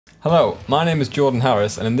Hello, my name is Jordan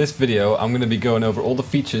Harris, and in this video I'm going to be going over all the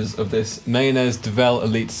features of this Mayones Duvell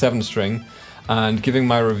Elite 7-string and giving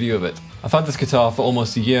my review of it. I've had this guitar for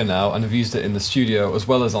almost a year now and have used it in the studio as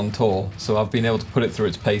well as on tour, so I've been able to put it through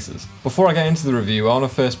its paces. Before I get into the review, I want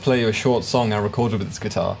to first play you a short song I recorded with this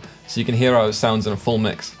guitar, so you can hear how it sounds in a full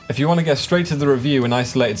mix. If you want to get straight to the review and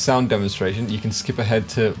isolated sound demonstration, you can skip ahead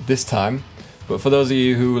to this time, but for those of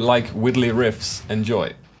you who like widdly riffs,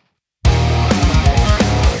 enjoy.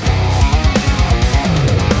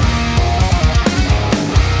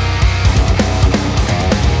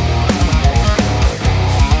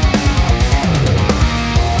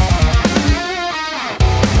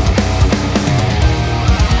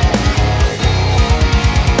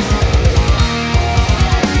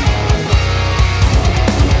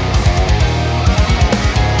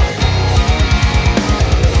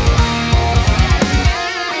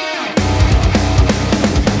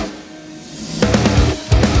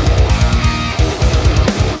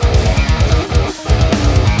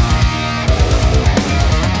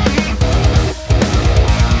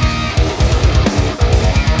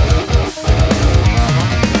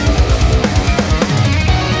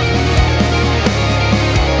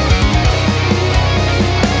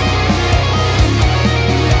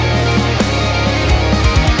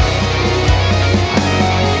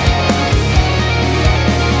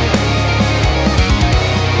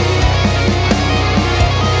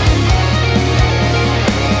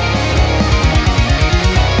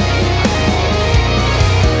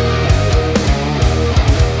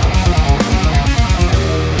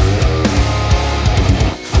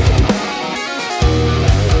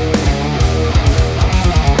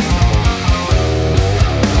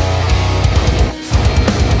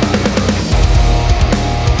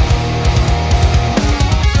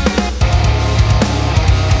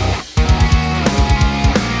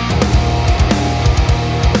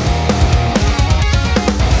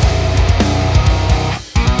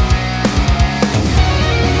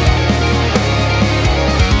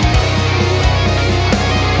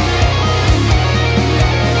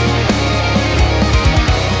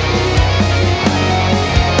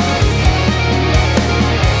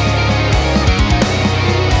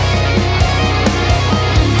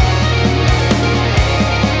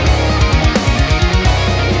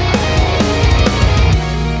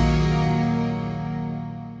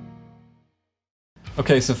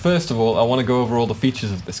 Okay, so first of all, I want to go over all the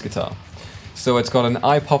features of this guitar. So it's got an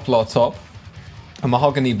I-poplar top, a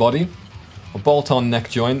mahogany body, a bolt-on neck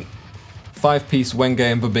joint, 5-piece Wenge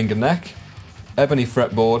and Bubinga neck, ebony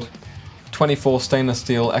fretboard, 24 stainless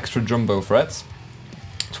steel extra jumbo frets,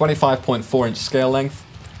 25.4-inch scale length,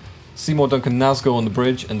 Seymour Duncan Nazgul on the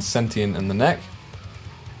bridge and Sentient in the neck,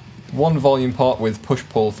 one volume pot with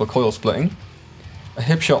push-pull for coil splitting, a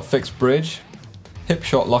hip-shot fixed bridge,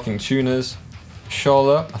 hip-shot locking tuners,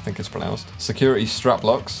 Schorler, I think it's pronounced, security strap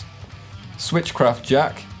locks, switchcraft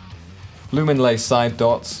jack, lumen lace side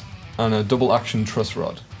dots, and a double action truss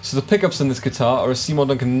rod. So the pickups in this guitar are a Seymour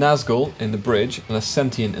Duncan Nazgul in the bridge and a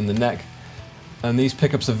Sentient in the neck, and these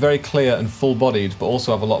pickups are very clear and full bodied but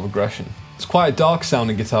also have a lot of aggression. It's quite a dark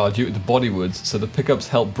sounding guitar due to the bodywoods, so the pickups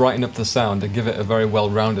help brighten up the sound and give it a very well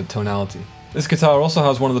rounded tonality. This guitar also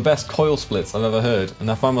has one of the best coil splits I've ever heard,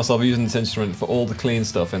 and I find myself using this instrument for all the clean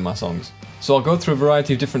stuff in my songs. So I'll go through a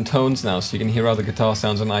variety of different tones now so you can hear how the guitar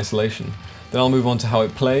sounds in isolation. Then I'll move on to how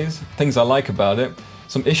it plays, things I like about it,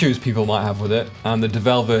 some issues people might have with it, and the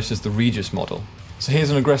Duvell versus the Regis model. So here's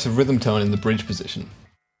an aggressive rhythm tone in the bridge position.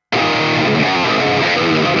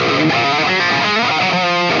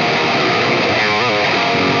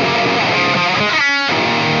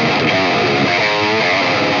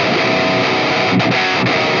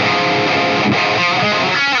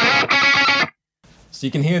 So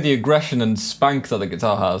you can hear the aggression and spank that the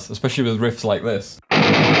guitar has, especially with riffs like this.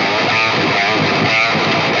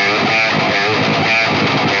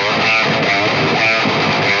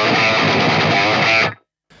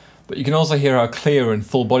 But you can also hear how clear and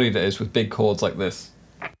full-bodied it is with big chords like this.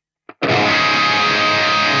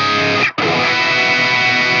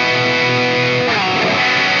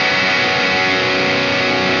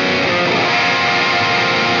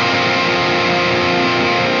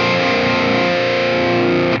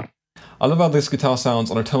 I love how this guitar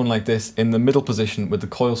sounds on a tone like this in the middle position with the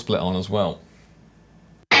coil split on as well.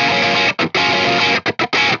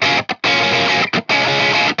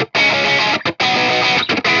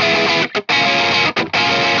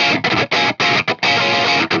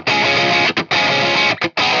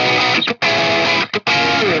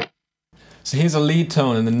 So here's a lead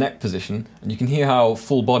tone in the neck position, and you can hear how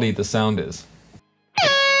full-bodied the sound is.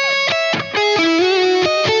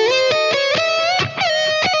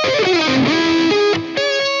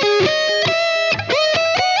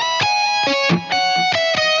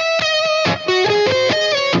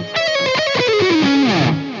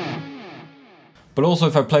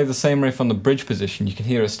 Also, if I play the same riff on the bridge position, you can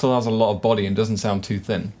hear it still has a lot of body and doesn't sound too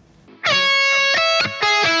thin.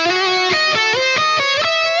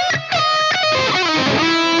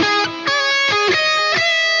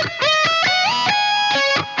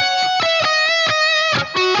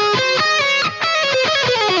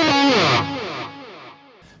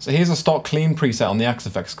 So here's a stock clean preset on the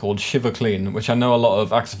Axe-Fx called Shiver Clean, which I know a lot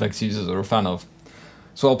of Axe-Fx users are a fan of.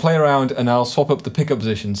 So I'll play around and I'll swap up the pickup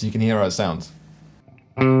position so you can hear how it sounds.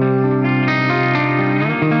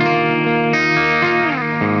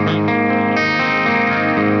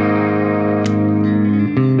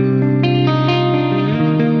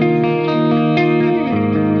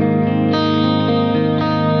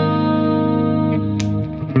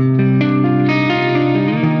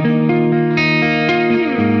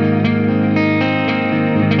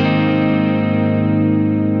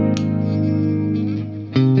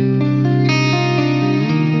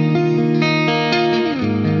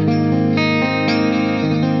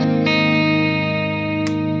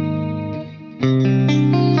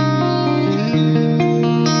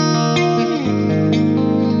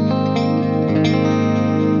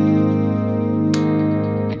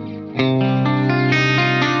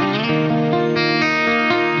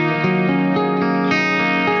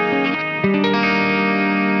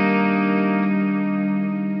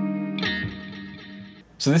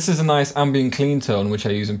 So this is a nice ambient clean tone which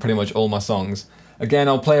I use in pretty much all my songs. Again,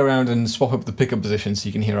 I'll play around and swap up the pickup position so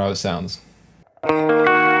you can hear how it sounds.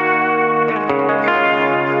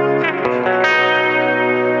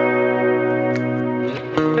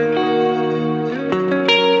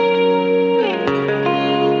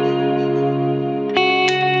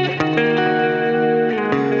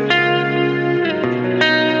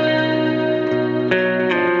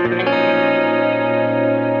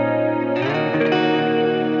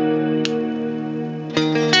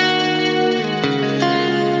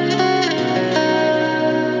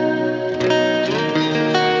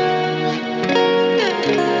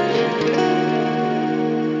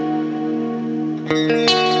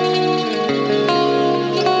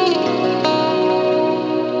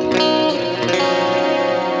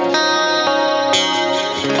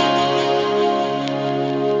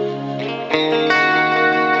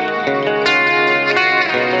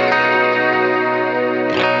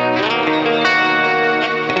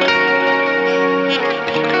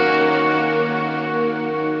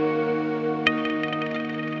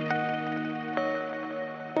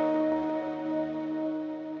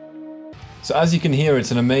 So as you can hear,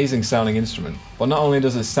 it's an amazing sounding instrument, but not only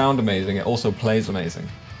does it sound amazing, it also plays amazing.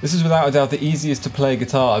 This is without a doubt the easiest to play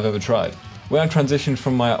guitar I've ever tried. When I transitioned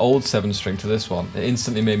from my old 7-string to this one, it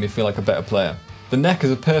instantly made me feel like a better player. The neck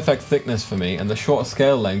is a perfect thickness for me, and the shorter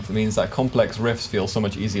scale length means that complex riffs feel so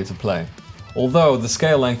much easier to play. Although the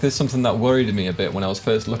scale length is something that worried me a bit when I was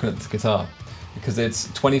first looking at this guitar, because it's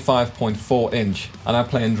 25.4 inch and I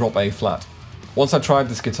play in drop A flat. Once I tried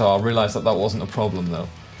this guitar, I realised that that wasn't a problem though.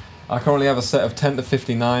 I currently have a set of 10 to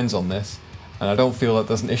 59s on this, and I don't feel that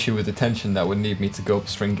there's an issue with the tension that would need me to go up a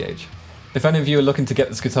string gauge. If any of you are looking to get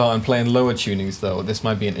this guitar and play in lower tunings though, this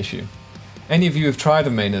might be an issue. Any of you who've tried a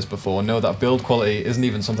Mayones before know that build quality isn't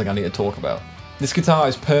even something I need to talk about. This guitar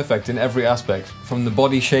is perfect in every aspect, from the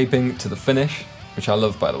body shaping to the finish, which I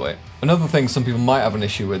love by the way. Another thing some people might have an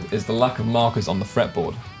issue with is the lack of markers on the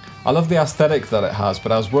fretboard. I love the aesthetic that it has,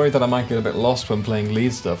 but I was worried that I might get a bit lost when playing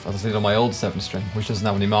lead stuff, as I did on my old 7-string, which doesn't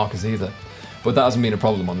have any markers either. But that hasn't been a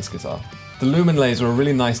problem on this guitar. The lumen layers are a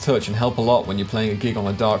really nice touch and help a lot when you're playing a gig on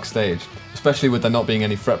a dark stage, especially with there not being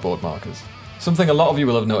any fretboard markers. Something a lot of you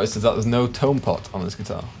will have noticed is that there's no tone pot on this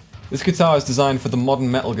guitar. This guitar is designed for the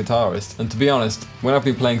modern metal guitarist, and to be honest, when I've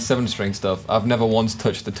been playing 7-string stuff, I've never once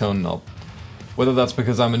touched the tone knob. Whether that's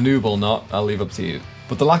because I'm a noob or not, I'll leave up to you.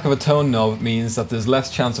 But the lack of a tone knob means that there's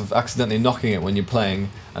less chance of accidentally knocking it when you're playing,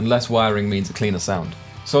 and less wiring means a cleaner sound.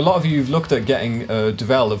 So a lot of you who've looked at getting a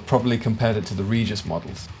Duvell have probably compared it to the Regis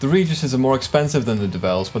models. The Regises are more expensive than the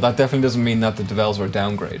Duvells, but that definitely doesn't mean that the Duvells are a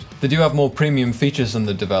downgrade. They do have more premium features than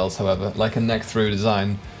the Duvells, however, like a neck-through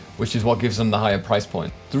design, which is what gives them the higher price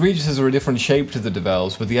point. The Regises are a different shape to the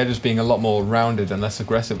Duvells, with the edges being a lot more rounded and less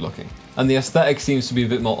aggressive looking. And the aesthetic seems to be a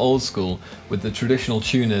bit more old school, with the traditional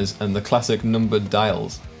tuners and the classic numbered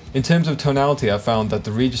dials. In terms of tonality, I found that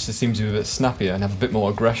the Regises seem to be a bit snappier and have a bit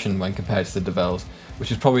more aggression when compared to the Duvells,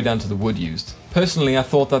 which is probably down to the wood used. Personally, I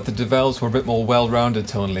thought that the Duvells were a bit more well-rounded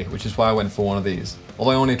tonally, which is why I went for one of these.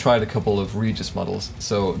 Although I only tried a couple of Regis models,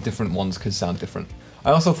 so different ones could sound different.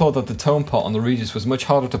 I also thought that the tone pot on the Regis was much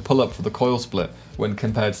harder to pull up for the coil split when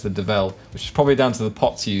compared to the Duvell, which is probably down to the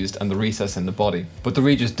pots used and the recess in the body. But the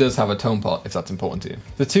Regis does have a tone pot, if that's important to you.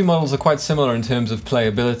 The two models are quite similar in terms of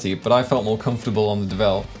playability, but I felt more comfortable on the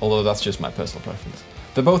Duvell, although that's just my personal preference.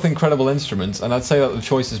 They're both incredible instruments, and I'd say that the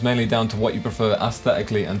choice is mainly down to what you prefer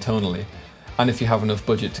aesthetically and tonally, and if you have enough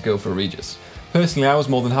budget to go for a Regis. Personally, I was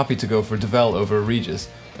more than happy to go for a Duvell over a Regis,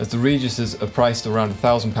 as the Regises are priced around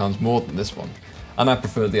 £1,000 more than this one, and I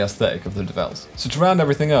prefer the aesthetic of the Duvells. So to round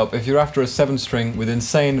everything up, if you're after a 7-string with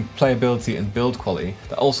insane playability and build quality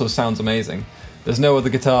that also sounds amazing, there's no other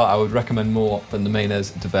guitar I would recommend more than the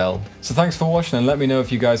Mayones Duvell. So thanks for watching, and let me know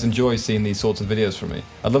if you guys enjoy seeing these sorts of videos from me.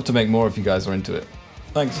 I'd love to make more if you guys are into it.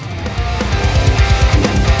 Thanks.